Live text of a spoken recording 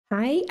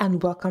Hi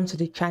and welcome to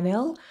the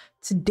channel.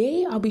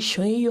 Today I'll be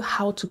showing you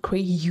how to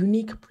create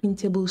unique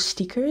printable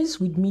stickers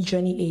with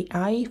Midjourney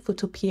AI,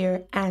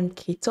 Photopea and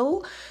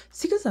Kittl.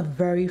 Stickers are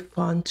very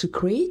fun to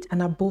create,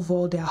 and above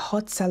all, they are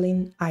hot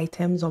selling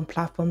items on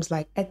platforms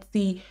like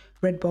Etsy,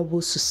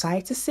 Redbubble,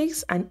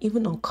 Society6, and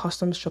even on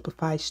custom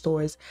Shopify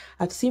stores.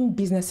 I've seen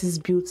businesses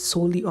built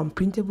solely on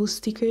printable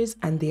stickers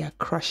and they are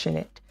crushing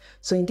it.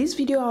 So in this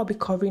video, I'll be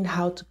covering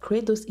how to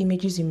create those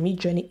images in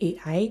Midjourney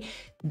AI.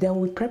 Then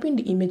we're prepping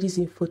the images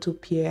in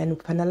Photopea and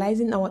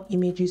finalizing our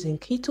images in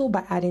Kittl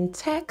by adding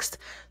text,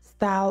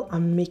 style,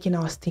 and making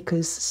our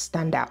stickers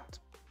stand out.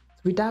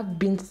 With that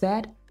being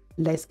said,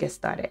 let's get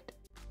started.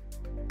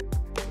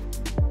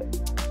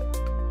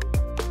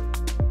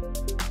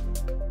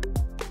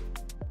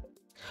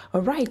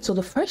 Alright, so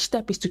the first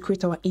step is to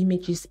create our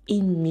images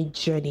in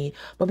Midjourney.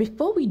 But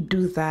before we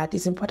do that,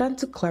 it's important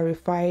to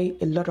clarify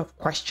a lot of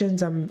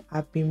questions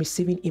I've been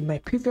receiving in my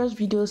previous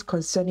videos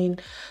concerning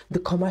the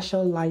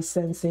commercial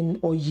licensing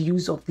or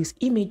use of these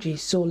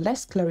images. So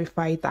let's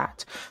clarify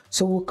that.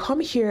 So we'll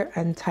come here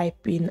and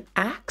type in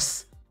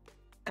ax,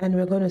 and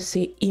we're going to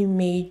say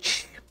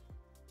image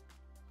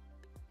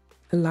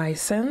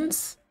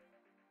license.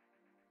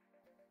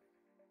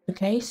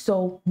 Okay,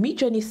 so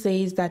Midjourney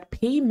says that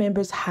paying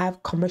members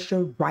have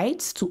commercial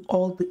rights to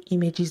all the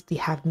images they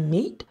have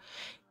made,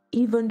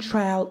 even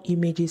trial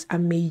images,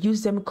 and may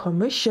use them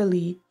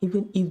commercially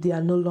even if they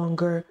are no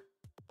longer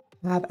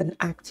have an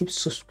active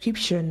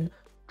subscription.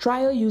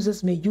 Trial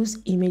users may use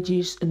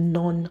images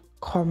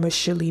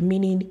non-commercially,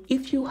 meaning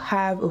if you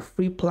have a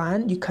free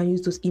plan, you can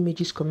use those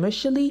images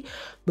commercially,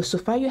 but so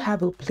far you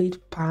have a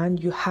paid plan,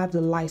 you have the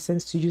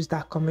license to use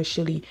that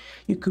commercially.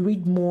 You could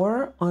read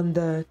more on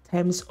the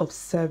terms of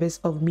service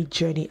of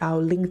Midjourney. I'll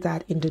link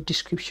that in the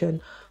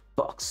description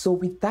box. So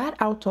with that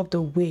out of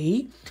the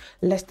way,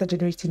 let's start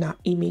generating our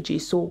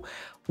images. So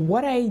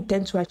what I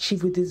intend to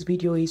achieve with this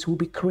video is we'll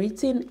be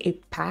creating a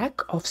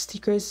pack of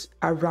stickers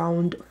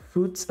around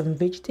fruits and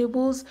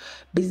vegetables,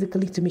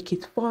 basically to make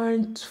it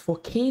fun for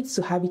kids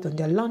to have it on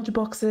their lunch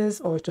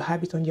boxes or to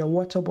have it on their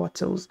water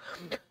bottles.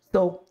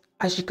 So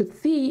as you could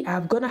see,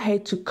 I've gone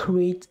ahead to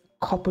create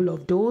a couple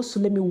of those. So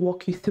let me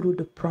walk you through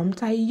the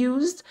prompt I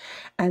used,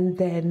 and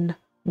then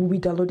we'll be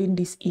downloading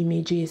these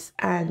images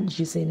and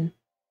using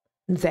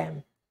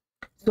them.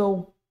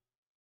 So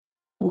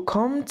we'll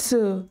come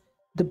to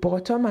the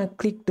bottom and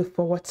click the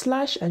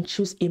 / and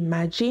choose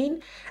imagine,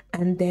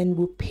 and then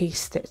we'll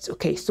paste it.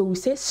 Okay, so we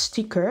say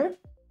sticker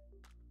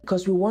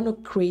because we want to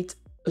create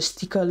a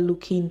sticker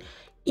looking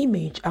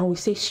image, and we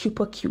say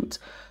super cute.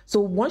 So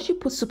once you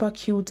put super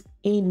cute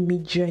in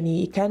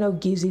Midjourney, it kind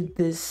of gives it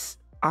this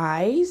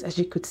eyes, as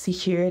you could see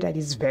here, that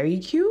is very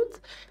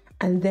cute.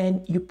 And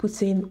then you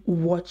put in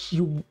what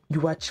you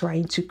are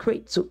trying to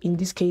create. So in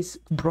this case,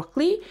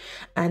 broccoli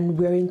and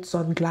wearing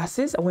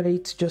sunglasses. I wanted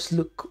it to just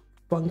look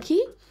funky.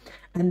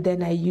 And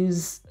then I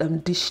use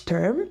this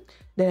term.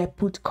 Then I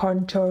put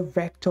contour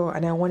vector,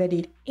 and I wanted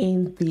it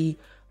in the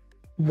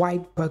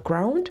white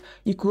background.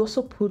 You could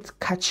also put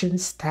cartoon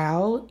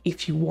style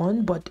if you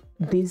want, but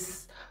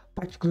this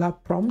particular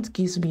prompt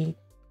gives me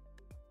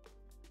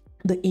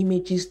the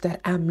images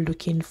that I'm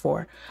looking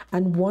for.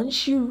 And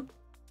once you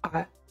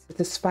are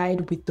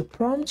satisfied with the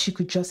prompt, you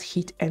could just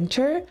hit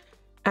enter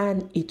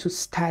and it will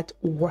start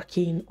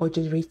working or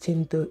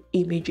generating the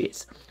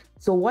images.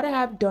 So what I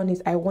have done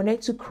is I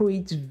wanted to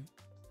create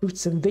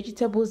fruits and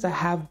vegetables that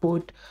have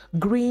both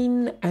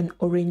green and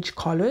orange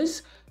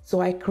colors.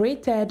 So I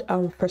created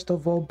first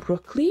of all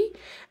broccoli,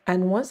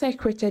 and once I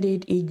created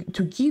it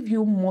to give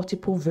you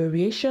multiple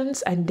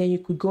variations, and then you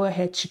could go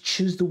ahead to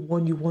choose the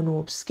one you want to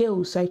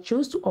upscale. So I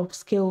chose to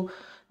upscale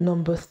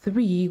number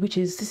 3, which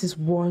is this is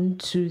 1,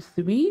 2,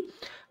 3.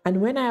 And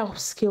when I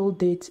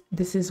upscaled it,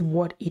 this is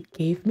what it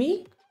gave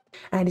me.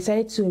 I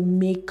decided to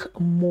make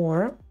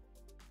more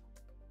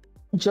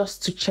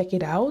just to check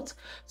it out.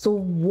 So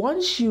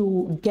once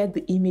you get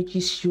the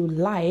images you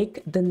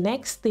like, the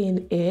next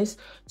thing is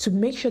to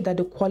make sure that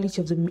the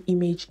quality of the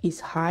image is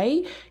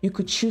high. You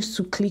could choose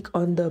to click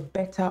on the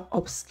better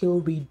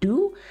upscale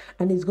redo,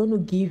 and it's going to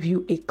give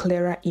you a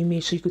clearer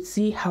image. So you could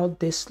see how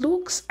this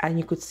looks, and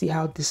you could see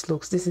how this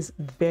looks. This is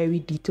very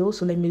detailed,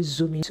 so let me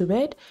zoom into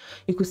it.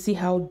 You could see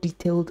how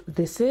detailed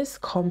this is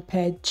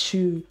compared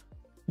to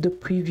the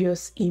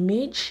previous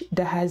image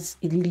that has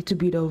a little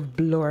bit of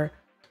blur.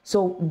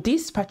 So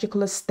this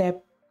particular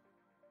step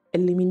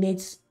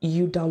eliminates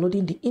you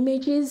downloading the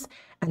images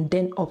and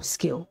then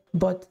upscale.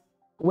 But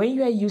when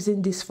you are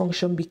using this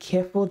function, be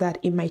careful that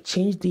it might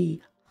change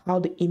how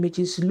the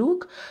images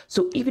look.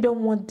 So if you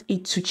don't want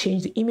it to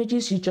change the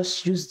images, you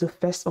just use the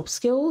first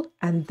upscale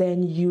and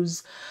then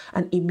use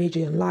an image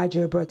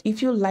enlarger. But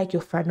if you like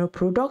your final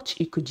product,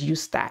 you could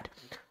use that.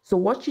 So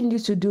what you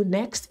need to do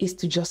next is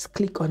to just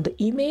click on the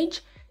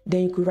image.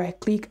 Then you could right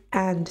click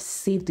and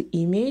save the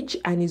image,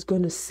 and it's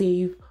going to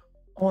save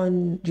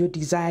on your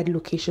desired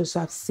location.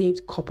 So I've saved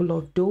a couple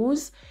of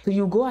those. So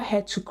you go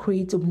ahead to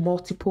create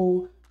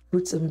multiple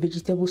fruits and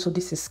vegetables. So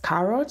this is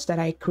carrots that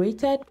I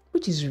created,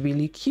 which is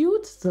really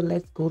cute. So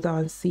let's go down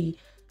and see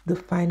the the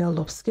final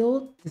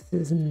upscale. This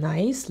is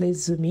nice.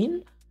 Let's zoom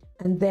in.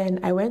 And then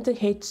I went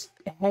ahead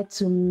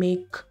to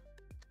make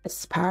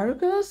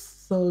asparagus.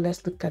 So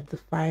let's look at the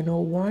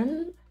final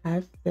one. I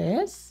have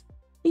this.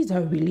 These are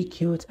really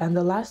cute. And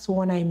the last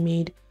one I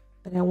made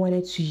that I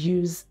wanted to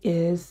use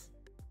is,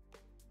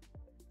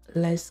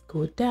 let's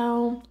go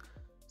down.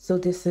 So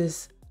this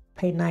is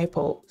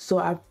pineapple. So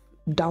I've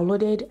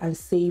downloaded and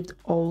saved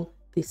all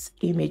these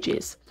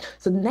images.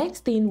 So the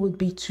next thing would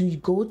be to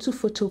go to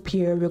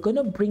Photopea. We're going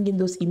to bring in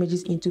those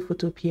images into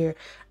Photopea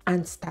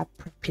and start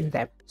prepping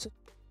them.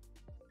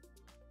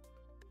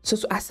 So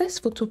to access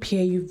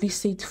Photopea, you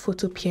visit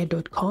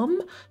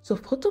photopea.com. So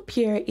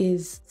Photopea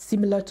is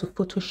similar to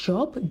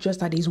Photoshop, just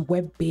that it's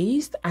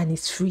web-based and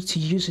it's free to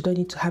use. You don't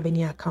need to have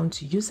any account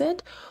to use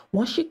it.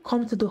 Once you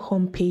come to the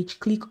home page,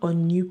 click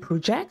on New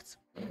Project,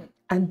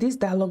 and this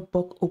dialog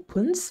box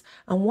opens.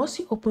 And once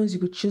it opens,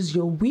 you could choose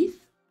your width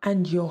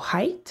and your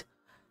height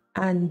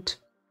and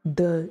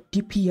the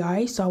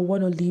DPI. So I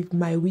want to leave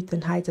my width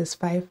and height as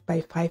 5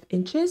 by 5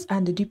 inches,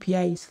 and the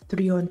DPI is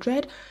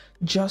 300,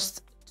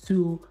 just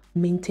to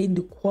maintain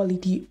the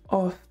quality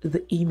of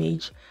the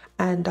image.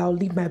 And I'll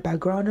leave my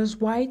background as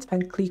white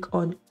and click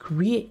on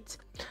create,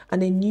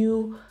 and a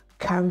new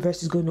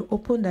canvas is going to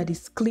open that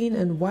is clean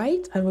and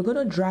white, and we're going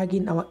to drag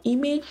in our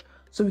image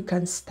so we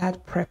can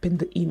start prepping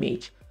the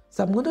image.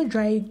 So I'm going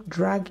to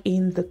drag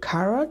in the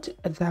carrot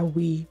that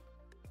we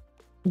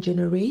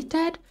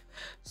generated.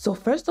 So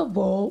first of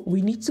all,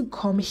 we need to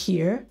come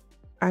here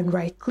and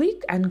right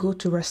click and go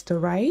to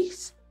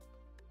rasterize,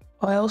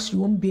 or else you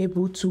won't be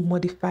able to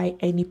modify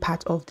any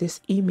part of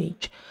this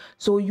image.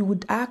 So you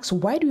would ask,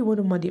 why do we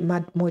want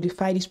to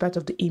modify this part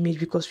of the image?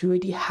 Because we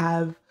already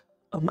have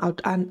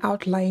an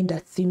outline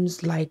that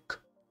seems like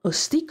a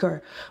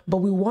sticker, but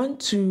we want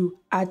to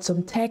add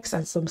some text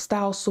and some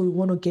style, so we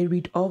want to get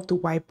rid of the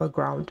white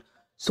background.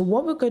 So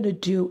what we're going to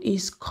do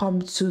is come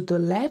to the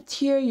left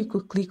here. You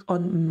could click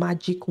on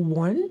magic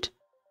wand,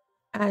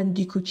 and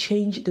you could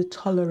change the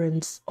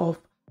tolerance of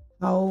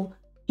how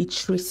it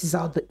traces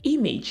out the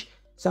image.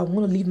 So I'm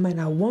going to leave mine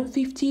at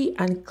 150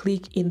 and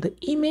click in the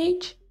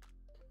image,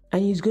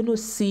 and you're going to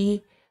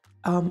see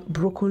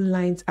broken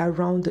lines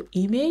around the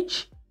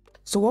image.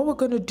 So what we're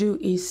going to do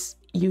is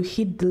you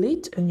hit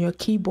delete on your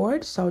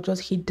keyboard. So I'll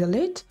just hit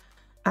delete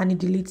and it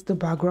deletes the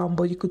background,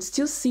 but you could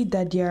still see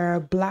that there are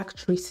black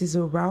traces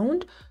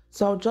around.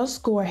 So I'll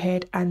just go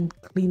ahead and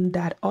clean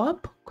that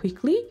up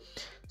quickly.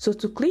 So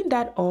to clean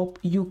that up,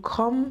 you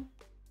come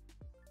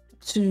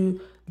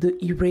to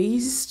the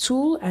erase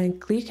tool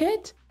and click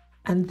it,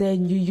 and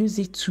then you use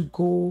it to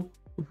go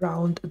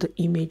around the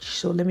image.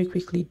 So let me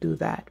quickly do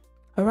that.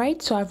 All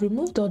right, so I've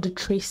removed all the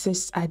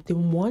traces I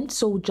didn't want,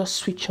 so just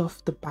switch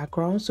off the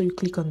background. So you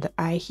click on the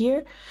eye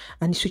here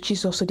and it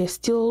switches off. So there's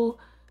still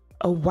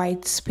a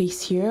white space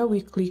here.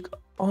 We click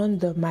on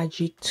the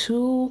magic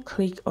tool,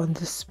 click on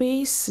the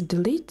space,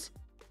 delete,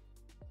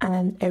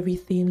 and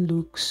everything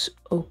looks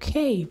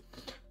okay.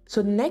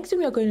 So the next thing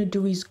we are going to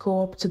do is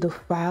go up to the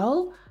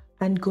file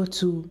and go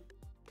to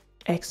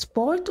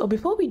export. Or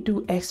before we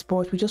do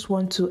export, we just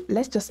want to,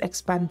 let's just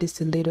expand this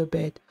a little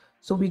bit.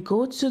 So we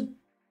go to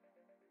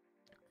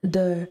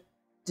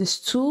this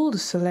tool, the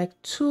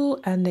select tool,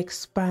 and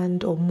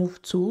expand or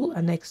move tool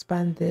and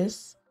expand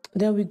this.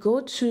 Then we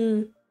go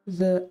to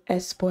the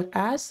export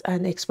as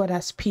and export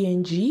as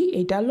PNG.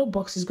 A dialog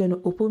box is going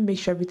to open. Make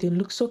sure everything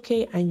looks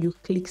okay, and you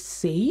click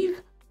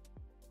save.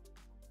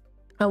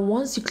 And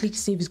once you click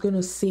save, it's going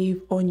to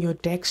save on your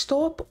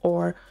desktop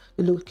or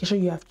the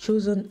location you have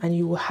chosen, and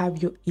you will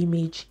have your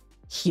image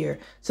here.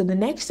 So the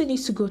next thing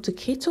is to go to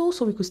Kittl,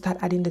 so we could start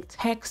adding the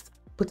text,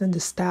 putting the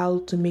style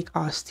to make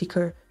our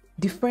sticker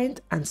different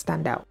and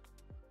stand out.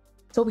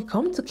 So we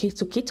come to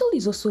Kittl. Kittl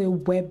is also a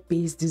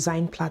web-based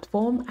design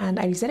platform, and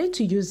I decided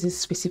to use this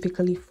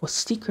specifically for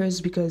stickers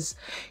because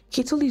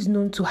Kittl is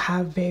known to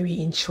have very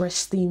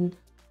interesting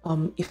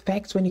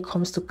effects when it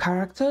comes to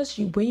characters.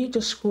 When you're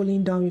just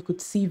scrolling down, you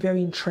could see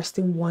very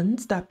interesting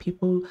ones that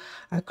people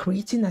are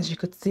creating, as you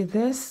could see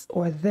this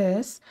or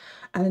this.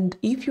 And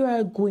if you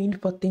are going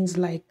for things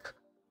like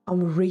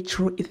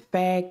retro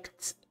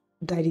effects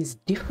that is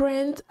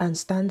different and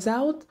stands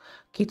out,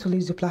 Kittl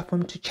is the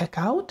platform to check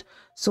out.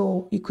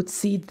 So you could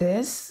see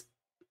this,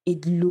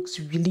 it looks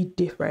really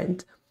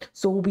different.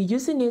 So we'll be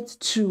using it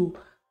to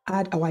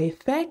add our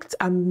effects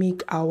and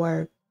make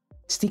our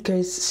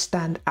stickers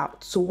stand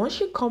out. So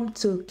once you come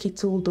to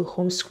Kittl, the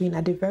home screen,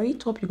 at the very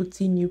top you could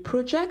see new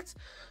project.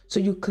 So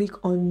you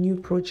click on new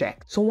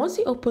project. So once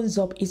it opens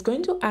up, it's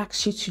going to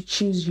ask you to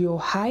choose your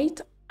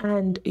height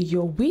and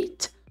your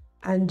width,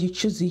 and you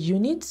choose the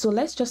unit. So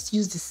let's just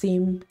use the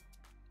same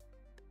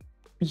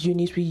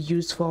unit we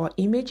use for our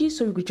images.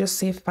 So we could just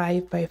say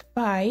 5 by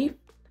 5.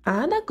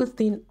 Another good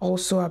thing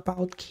also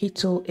about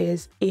Kittl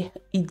is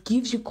it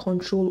gives you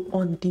control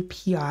on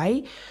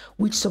DPI,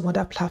 which some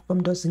other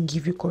platform doesn't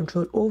give you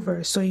control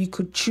over. So you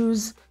could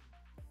choose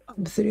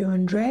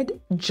 300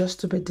 just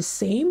to be the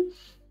same.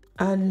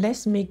 And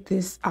let's make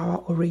this our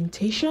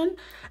orientation,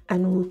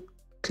 and we'll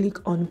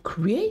click on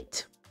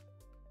create.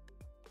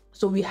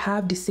 So we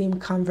have the same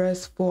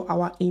canvas for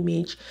our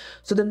image.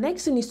 So the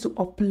next thing is to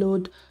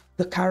upload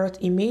the carrot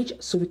image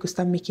so we could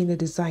start making the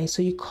design.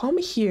 So you come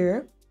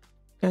here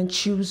and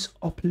choose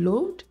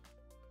upload.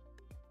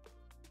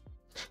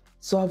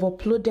 So I've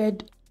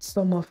uploaded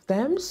some of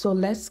them. So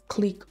let's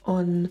click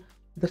on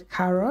the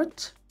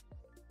carrot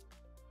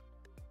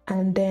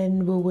and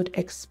then we would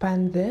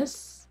expand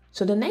this.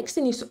 So the next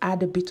thing is to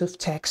add a bit of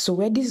text. So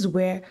this is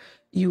where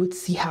you would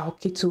see how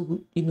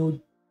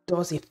Kittl,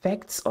 does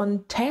effects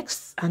on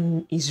text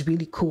and is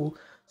really cool.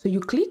 So you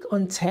click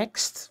on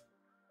text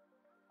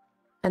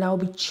and I'll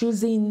be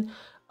choosing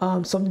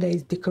something that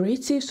is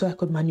decorative so I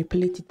could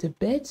manipulate it a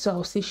bit. So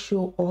I'll say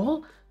show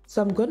all.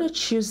 So I'm going to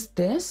choose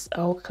this.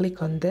 I'll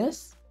click on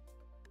this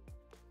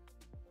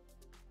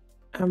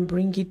and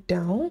bring it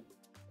down.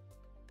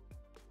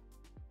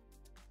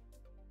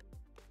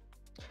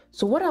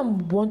 So what I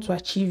want to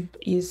achieve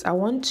is I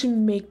want to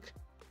make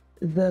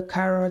the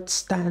carrot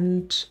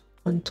stand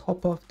on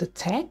top of the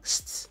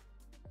text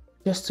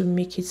just to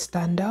make it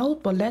stand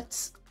out. But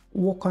let's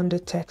work on the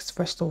text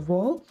first of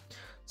all.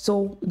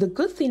 So the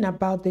good thing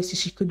about this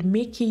is you could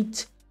make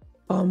it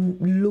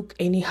look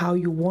anyhow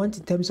you want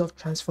in terms of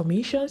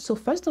transformation. So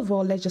first of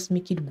all, let's just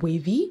make it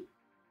wavy.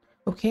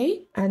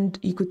 Okay, and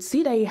you could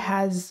see that it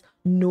has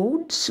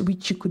nodes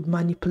which you could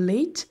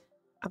manipulate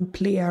and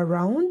play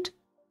around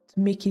to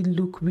make it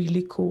look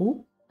really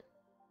cool.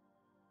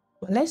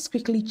 But let's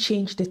quickly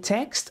change the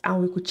text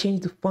and we could change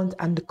the font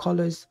and the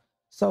colors.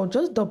 So I'll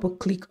just double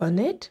click on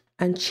it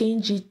and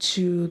change it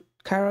to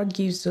carrot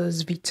gives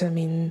us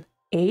vitamin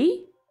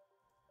A.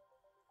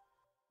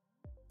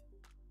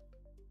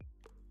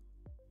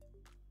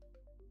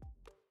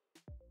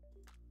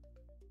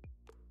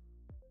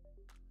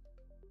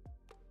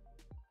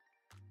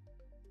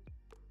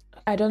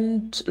 I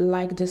don't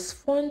like this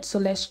font, so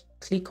let's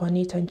click on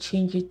it and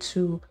change it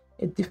to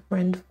a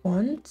different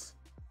font.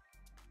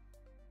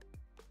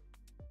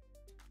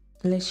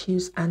 Let's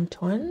use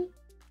Anton.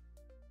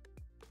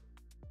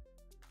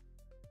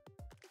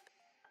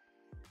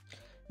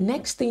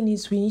 Next thing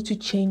is we need to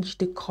change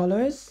the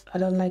colors. I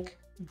don't like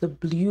the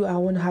blue. I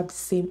want to have the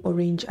same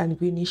orange and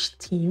greenish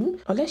theme.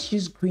 Or let's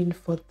use green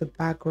for the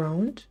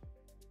background.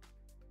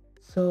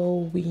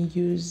 So we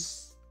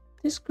use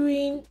this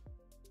green.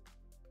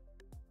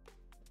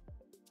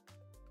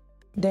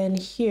 Then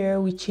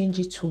here we change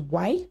it to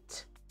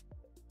white.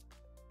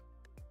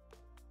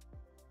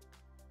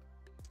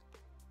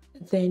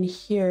 Then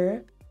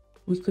here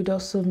we could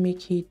also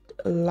make it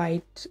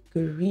light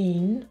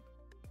green,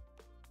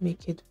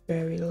 make it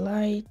very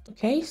light.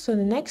 Okay, so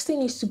the next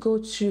thing is to go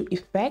to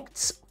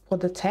effects for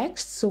the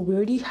text. So we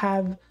already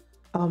have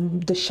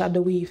the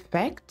shadowy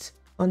effect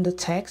on the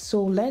text.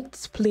 So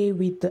let's play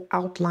with the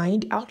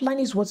outline. The outline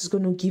is what's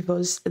going to give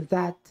us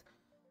that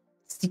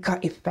sticker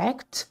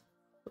effect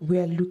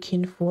we're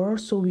looking for.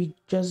 So we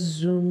just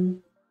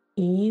zoom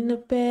in a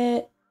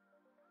bit.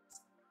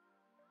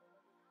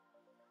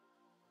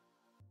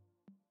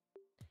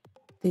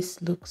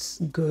 This looks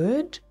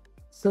good.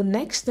 So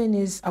next thing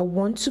is I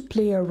want to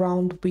play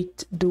around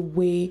with the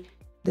way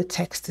the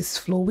text is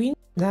flowing.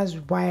 That's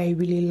why I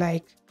really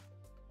like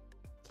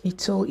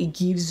Kittl. It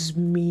gives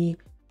me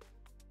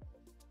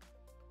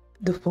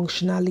the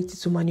functionality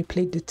to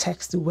manipulate the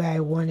text the way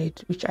I want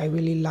it, which I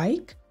really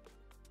like.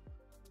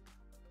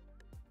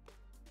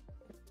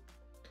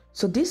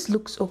 So this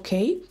looks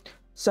okay.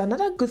 So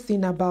another good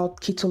thing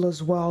about Kittl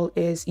as well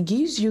is it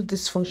gives you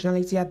this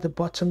functionality at the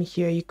bottom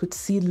here. You could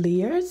see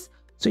layers.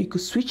 So you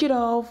could switch it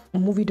off,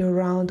 move it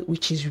around,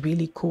 which is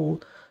really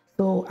cool.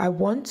 So I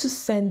want to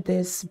send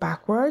this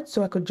backwards.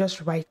 So I could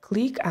just right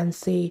click and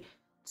say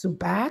to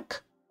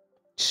back.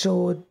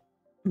 So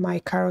my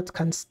carrot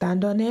can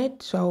stand on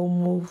it. So I'll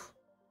move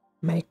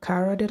my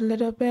carrot a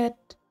little bit.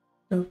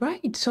 All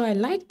right. So I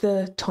like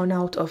the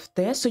turnout of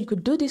this. So you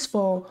could do this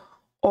for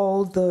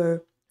all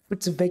the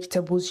fruits and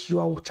vegetables you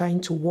are trying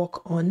to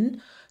work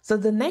on. So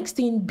the next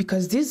thing,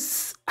 because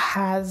this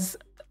has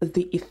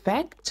the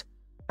effect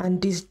and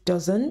this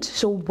doesn't,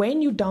 so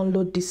when you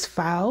download this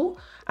file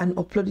and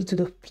upload it to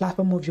the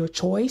platform of your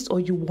choice, or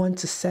you want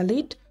to sell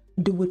it,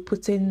 they would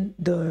put in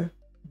the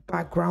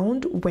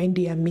background when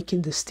they are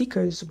making the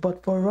stickers.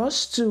 But for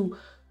us to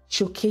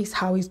showcase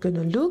how it's going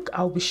to look,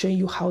 I'll be showing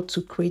you how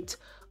to create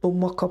a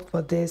mock-up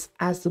for this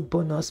as a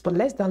bonus. But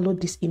let's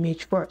download this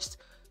image first.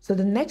 So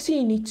the next thing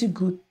you need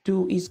to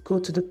do is go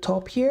to the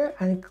top here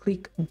and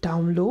click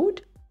download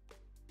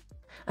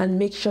and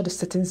make sure the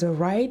settings are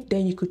right.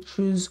 Then you could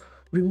choose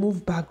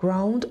remove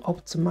background,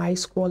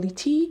 optimize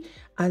quality,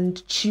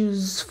 and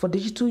choose for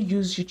digital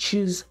use, you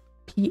choose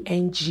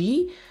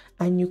PNG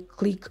and you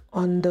click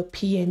on the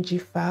PNG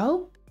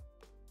file.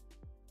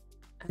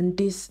 And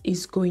this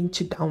is going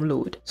to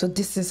download. So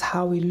this is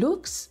how it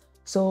looks.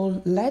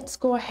 So let's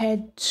go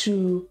ahead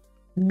to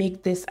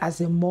make this as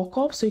a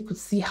mock-up so you could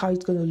see how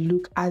it's going to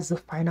look as a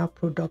final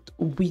product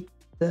with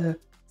the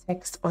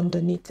text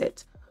underneath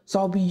it. So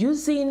I'll be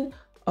using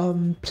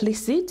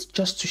place it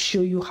just to show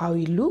you how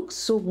it looks.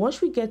 So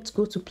once we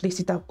go to place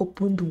it, I've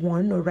opened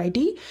one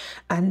already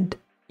and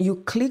you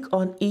click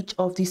on each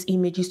of these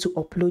images to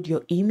upload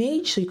your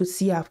image. So you could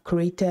see I've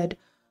created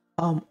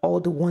all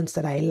the ones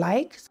that I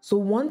like. So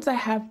once I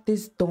have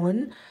this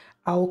done,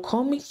 I'll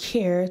come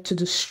here to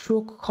the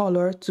stroke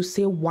color to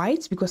say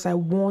white, because I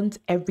want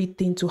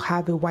everything to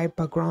have a white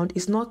background.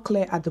 It's not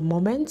clear at the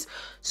moment,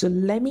 so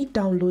let me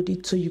download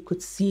it so you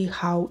could see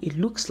how it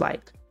looks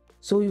like.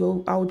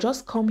 So I'll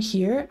just come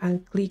here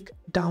and click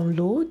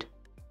download.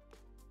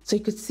 So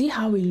you could see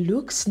how it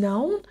looks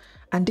now,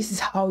 and this is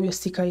how your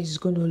sticker is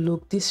going to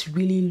look. This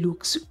really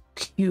looks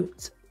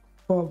cute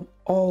from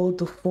all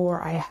the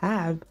 4 I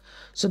have.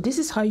 So this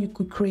is how you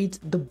could create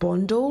the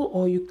bundle,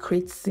 or you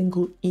create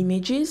single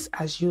images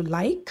as you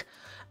like,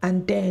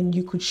 and then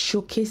you could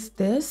showcase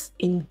this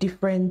in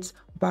different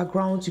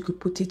backgrounds. You could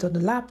put it on the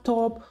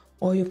laptop,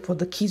 or for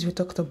the kids we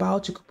talked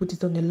about, you could put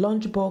it on a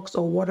lunchbox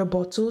or water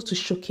bottle to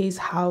showcase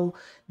how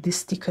the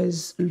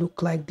stickers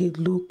look like. They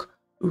look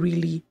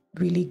really,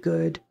 really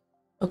good.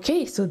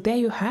 Okay, so there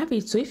you have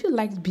it. So if you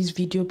liked this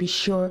video, be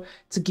sure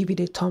to give it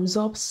a thumbs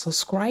up,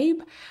 subscribe,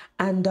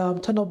 and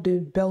turn up the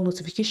bell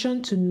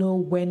notification to know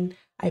when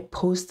I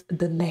post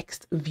the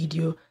next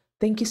video.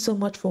 Thank you so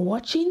much for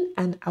watching,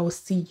 and I will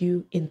see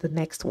you in the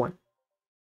next one.